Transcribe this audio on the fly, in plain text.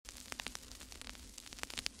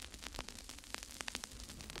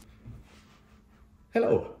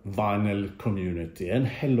Hello, vinyl community, and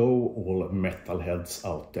hello all metalheads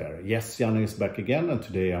out there. Yes, Janne is back again, and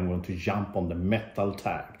today I'm going to jump on the metal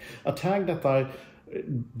tag. A tag that I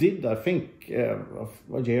did, I think, a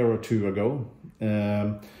year or two ago.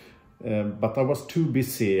 But I was too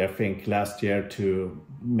busy, I think, last year to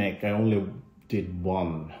make. I only did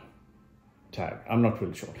one tag. I'm not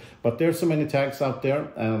really sure. But there's so many tags out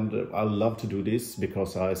there, and I love to do this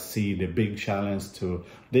because I see the big challenge to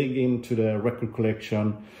dig into the record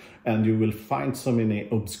collection, and you will find so many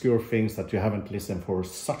obscure things that you haven't listened for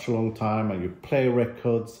such a long time, and you play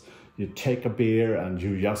records, you take a beer, and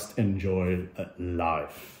you just enjoy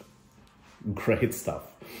life. Great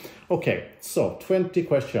stuff. Okay, so 20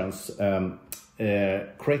 questions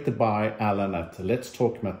created by Alan at Let's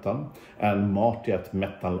Talk Metal and Marty at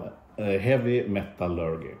Heavy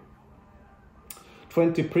Metallurgy.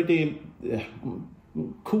 20 pretty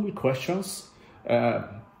cool questions.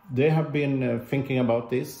 They have been thinking about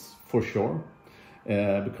this for sure,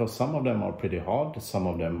 because some of them are pretty hard, some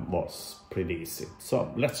of them was pretty easy.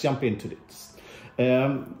 So let's jump into this.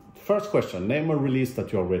 First question, name a release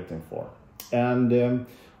that you're waiting for. And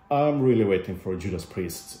I'm really waiting for Judas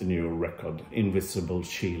Priest's new record, Invisible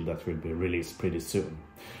Shield, that will be released pretty soon.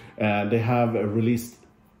 They have released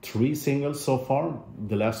 3 singles so far.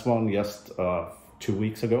 The last one just 2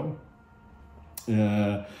 weeks ago.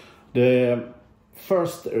 The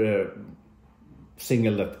first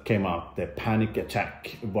single that came out, the Panic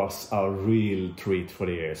Attack, was a real treat for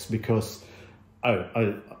the ears, because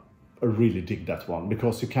I really dig that one,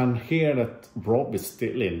 because you can hear that Rob is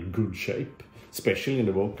still in good shape, especially in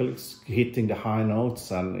the vocals, hitting the high notes,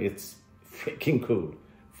 and it's freaking cool.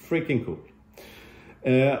 Freaking cool.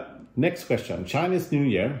 Next question, Chinese New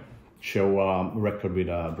Year, show a record with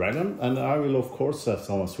a dragon, and I will, of course, as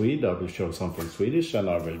I'm a Swede, I will show something Swedish, and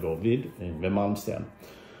I will go with the Malmsten.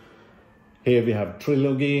 Here we have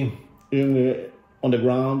Trilogy, on the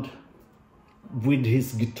ground, with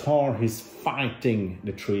his guitar, he's fighting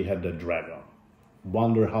the 3-headed dragon.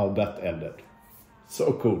 Wonder how that ended.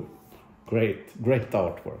 So cool. Great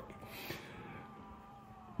artwork.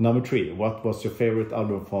 Number 3, what was your favorite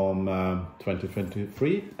album from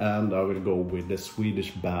 2023? And I will go with the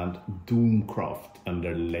Swedish band Doomcraft and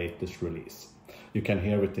their latest release. You can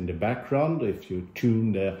hear it in the background. If you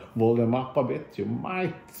tune the volume up a bit, you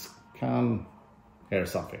can hear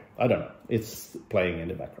something. I don't know. It's playing in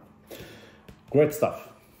the background. Great stuff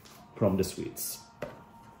from the Swedes.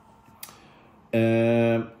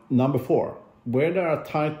 Number 4, were there a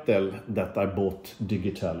title that I bought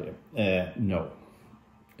digitally? No.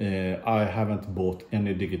 I haven't bought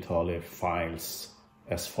any digitally files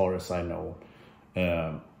as far as I know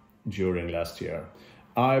during last year.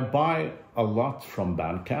 I buy a lot from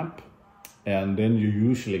Bandcamp, and then you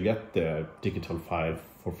usually get the digital file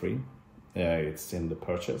for free. It's in the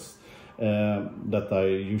purchase that I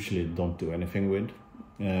usually don't do anything with.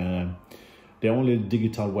 The only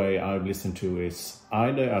digital way I listen to is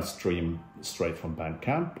either I stream straight from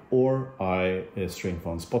Bandcamp or I stream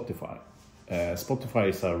from Spotify. Spotify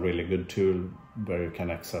is a really good tool where you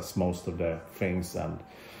can access most of the things, and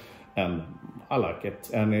I like it.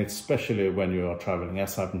 And especially when you are traveling,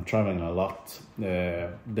 as I've been traveling a lot,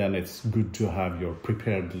 then it's good to have your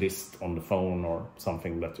prepared list on the phone or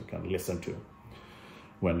something that you can listen to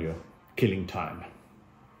when you're killing time.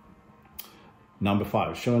 Number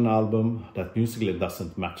 5, show an album that musically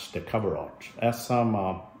doesn't match the cover art. As I'm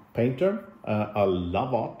a painter, I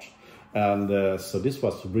love art. And so this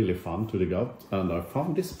was really fun to dig out, and I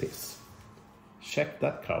found this piece. Check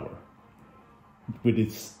that cover with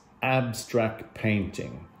its abstract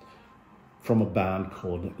painting from a band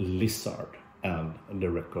called Lizard and the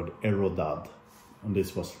record Erodad, and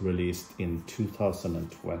this was released in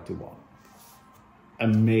 2021.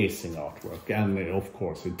 Amazing artwork, and of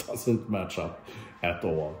course it doesn't match up at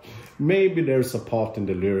all. Maybe there's a part in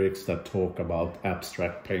the lyrics that talk about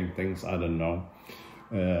abstract paintings, I don't know.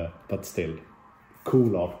 But still, cool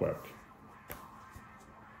artwork.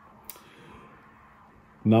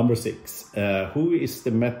 Number 6, who is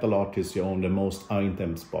the metal artist you own the most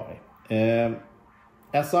items by?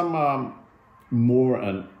 As I'm more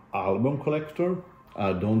an album collector,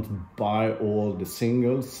 I don't buy all the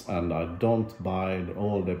singles, and I don't buy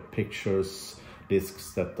all the pictures,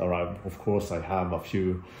 discs that arrive. Of course, I have a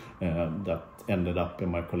few that ended up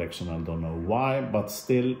in my collection, I don't know why, but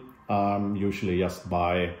still, usually just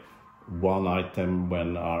buy one item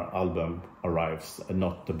when our album arrives, and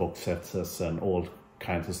not the box sets and all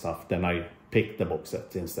kinds of stuff. Then I pick the box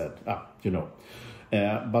set instead.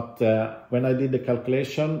 But when I did the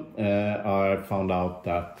calculation, I found out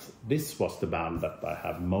that this was the band that I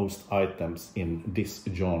have most items in this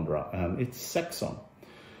genre, and it's Saxon.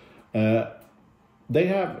 They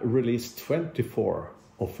have released 24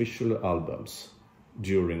 official albums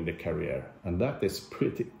during the career, and that is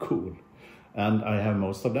pretty cool. And I have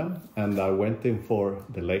most of them, and I went in for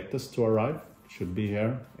the latest to arrive. Should be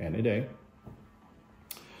here any day.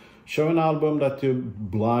 Show an album that you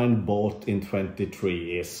blind bought in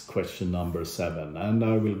 23 is question number 7, and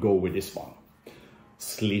I will go with this one.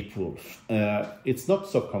 Sleepwolf. It's not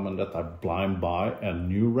so common that I blind buy a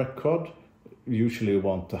new record. Usually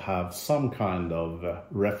want to have some kind of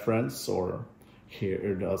reference or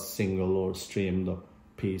hear a single or streamed a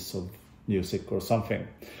piece of music or something.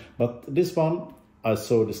 But this one, I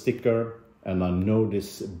saw the sticker and I know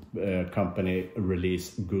this company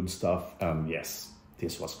released good stuff, and yes,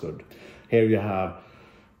 this was good. Here you have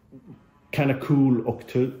kind of cool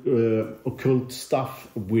occult stuff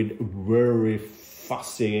with very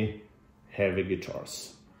fuzzy, heavy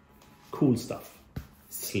guitars. Cool stuff.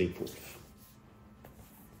 Sleepwolf.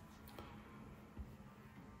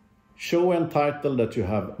 Show and title that you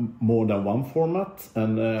have more than one format,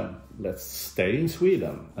 and let's stay in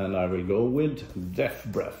Sweden, and I will go with Death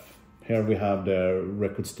Breath. Here we have the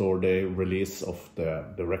record store day release of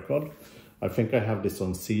the record. I think I have this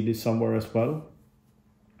on CD somewhere as well.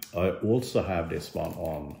 I also have this one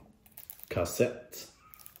on cassette.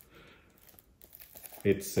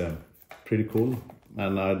 It's pretty cool,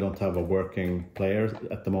 and I don't have a working player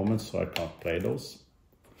at the moment, so I can't play those.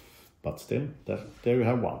 But still, there you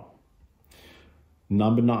have one.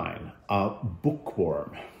 Number 9, a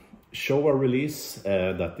bookworm. Show a release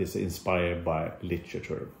that is inspired by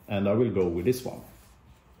literature, and I will go with this one.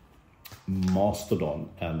 Mastodon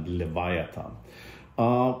and Leviathan.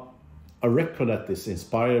 A record that is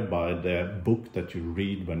inspired by the book that you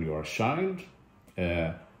read when you are a child,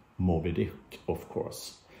 Moby Dick, of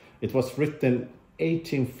course. It was written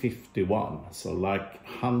 1851, so like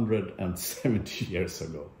 170 years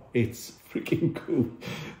ago. It's freaking cool.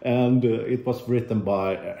 And it was written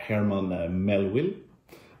by Herman Melville.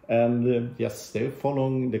 And yes, they're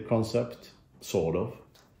following the concept, sort of.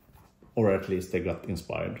 Or at least they got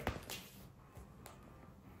inspired.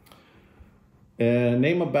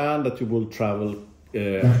 Name a band that you will travel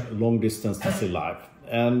long distance to see live.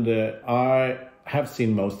 And I have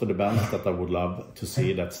seen most of the bands that I would love to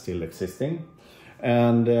see that's still existing.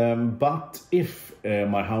 And but if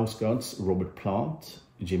my house gods, Robert Plant,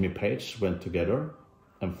 Jimmy Page went together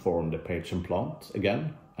and formed the Page and Plant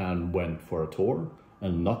again and went for a tour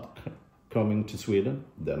and not coming to Sweden,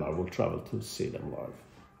 then I will travel to see them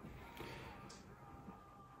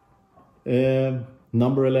live.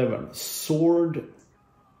 Number 11, Sword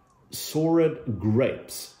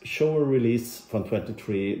Grapes. Show a release from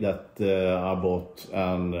 23 that I bought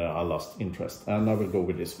and I lost interest, and I will go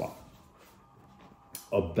with this one.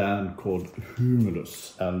 A band called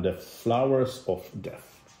Humulus and the Flowers of Death.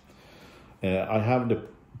 I have the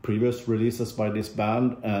previous releases by this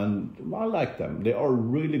band and I like them. They are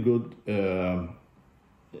really good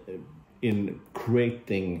in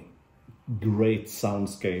creating great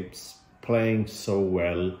soundscapes, playing so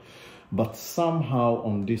well, but somehow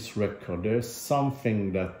on this record there's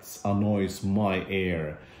something that annoys my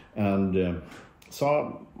ear, and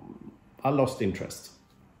so I lost interest.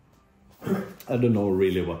 I don't know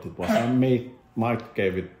really what it was. I might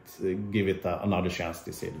give it another chance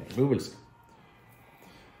this evening. We will see.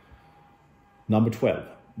 Number 12,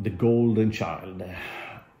 The Golden Child.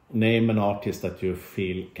 Name an artist that you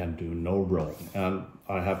feel can do no wrong. And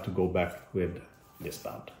I have to go back with this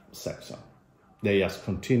band, Saxon. They just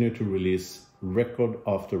continue to release record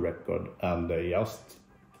after record, and they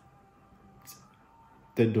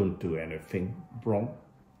don't do anything wrong.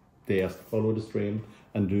 They just follow the stream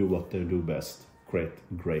and do what they do best, create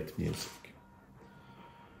great music.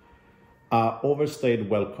 Overstayed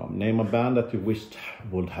welcome. Name a band that you wished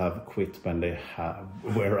would have quit when they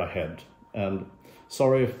were ahead. And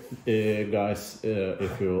sorry guys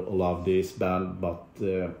if you love this band, but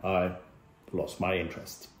I lost my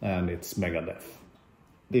interest, and it's Megadeth.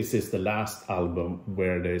 This is the last album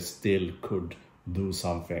where they still could do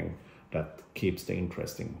something that keeps the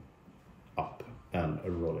interesting up and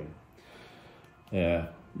rolling. The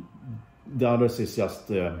others is just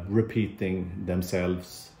repeating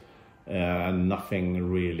themselves, and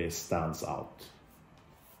nothing really stands out.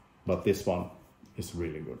 But this one is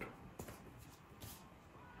really good.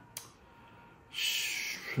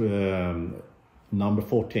 Number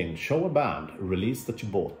 14, show a band release that you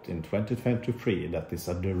bought in 2023 that is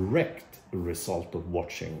a direct result of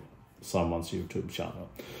watching someone's YouTube channel.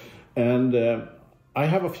 And I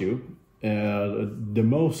have a few. The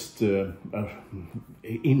most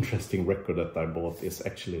interesting record that I bought is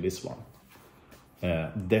actually this one.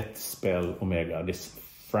 Death Spell Omega, this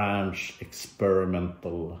French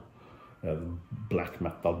experimental black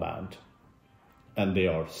metal band. And they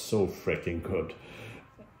are so freaking good.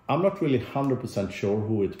 I'm not really 100% sure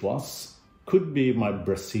who it was. Could be my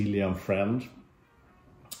Brazilian friend,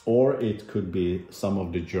 or it could be some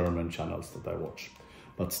of the German channels that I watch.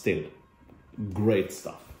 But still, great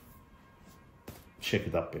stuff. Check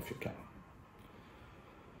it up if you can.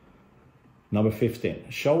 Number 15.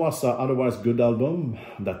 Show us an otherwise good album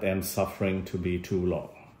that ends suffering to be too long.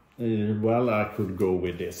 Well, I could go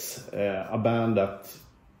with this. A band that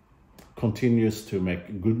continues to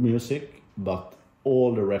make good music, but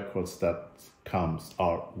all the records that comes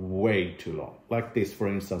are way too long. Like this, for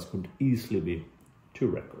instance, could easily be 2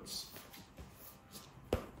 records.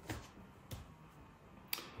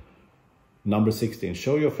 Number 16,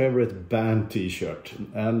 show your favorite band t-shirt.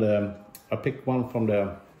 And I picked one from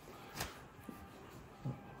the...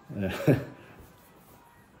 Here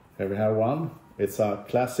we have one. It's a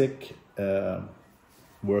classic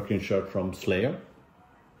working shirt from Slayer,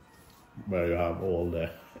 where you have all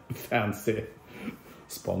the fancy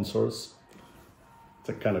sponsors.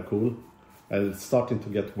 It's kind of cool. And it's starting to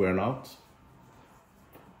get worn out.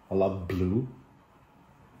 I love blue.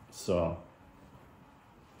 So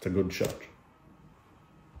it's a good shirt.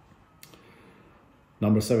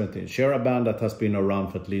 Number 17, share a band that has been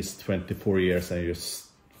around for at least 24 years and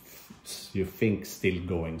you think still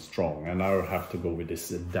going strong. And I have to go with this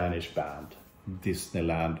Danish band,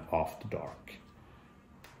 Disneyland After Dark.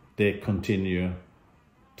 They continue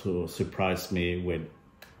to surprise me with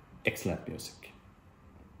excellent music.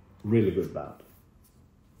 Really good band.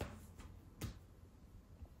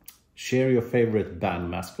 Share your favorite band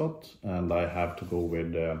mascot, and I have to go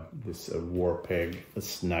with this Warpeg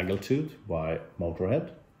Snaggletooth by Motorhead.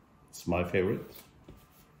 It's my favorite.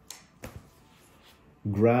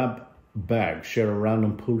 Grab bag, share a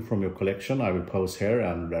random pull from your collection. I will pause here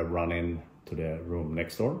and run in to the room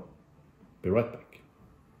next door. Be right back.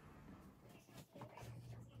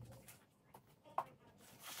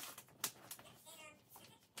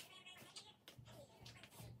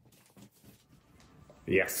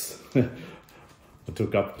 Yes, I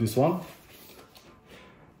took up this one.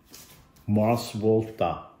 Mars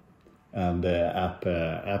Volta, and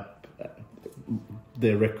the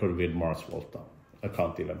record with Mars Volta. I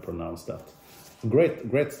can't even pronounce that.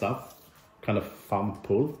 Great stuff. Kind of fun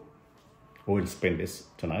pull. We'll spin this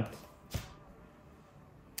tonight.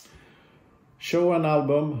 Show an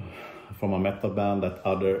album from a metal band that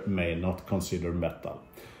other may not consider metal.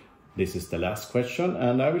 This is the last question,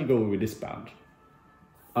 and I will go with this band.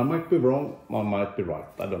 I might be wrong, I might be right,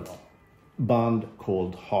 I don't know. Band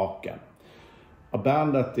called Haken. A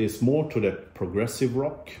band that is more to the progressive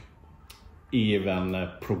rock, even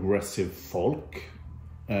progressive folk.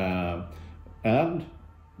 And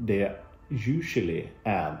they usually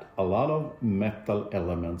add a lot of metal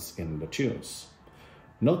elements in the tunes.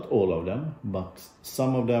 Not all of them, but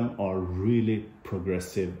some of them are really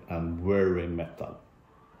progressive and very metal.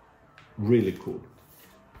 Really cool.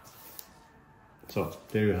 So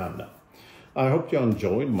there you have that. I hope you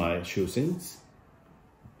enjoyed my choosings,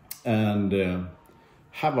 and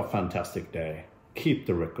have a fantastic day. Keep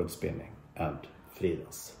the record spinning, and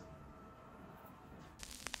Fridas.